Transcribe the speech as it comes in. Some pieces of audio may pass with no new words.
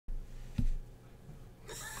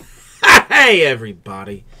Hey,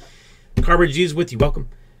 everybody. Cardboard G's with you. Welcome.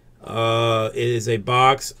 It is a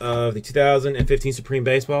box of the 2015 Supreme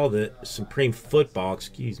Baseball, the Supreme Football,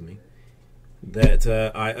 excuse me, that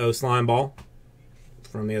I owe Slimeball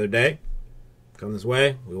from the other day. Come this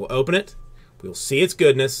way. We will open it. We will see its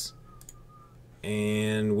goodness.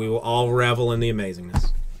 And we will all revel in the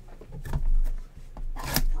amazingness.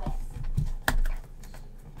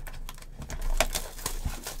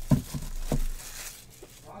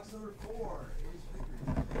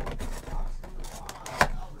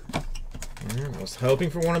 I was hoping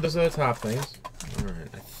for one of those other top things. Alright,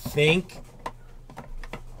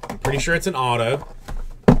 I'm pretty sure it's an auto.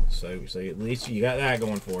 So at least you got that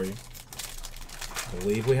going for you. I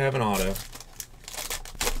believe we have an auto.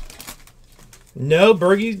 No,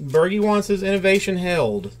 Bergie wants his innovation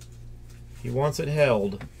held. He wants it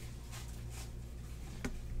held.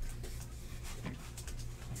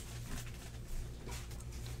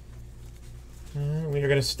 We are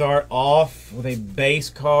going to start off with a base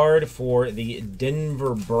card for the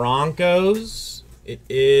Denver Broncos. It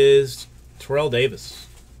is Terrell Davis.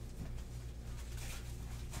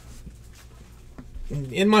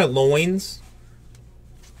 In my loins.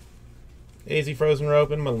 AZ Frozen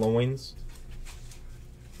Rope in my loins.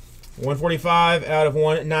 145 out of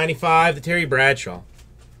 195, the Terry Bradshaw.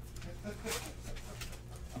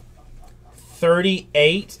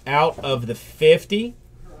 38 out of the 50.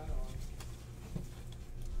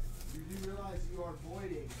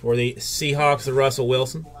 For the Seahawks, the Russell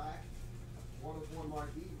Wilson.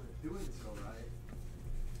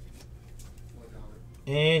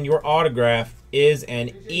 And your autograph is an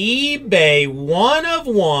eBay 1 of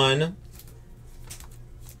 1.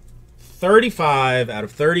 35 out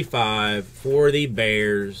of 35 for the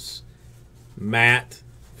Bears, Matt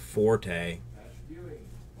Forte.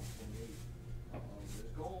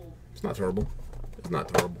 It's not terrible. It's not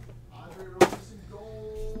terrible.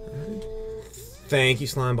 Thank you,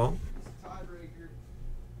 Slimeball.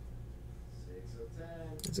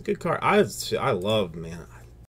 It's a good card. I love, man.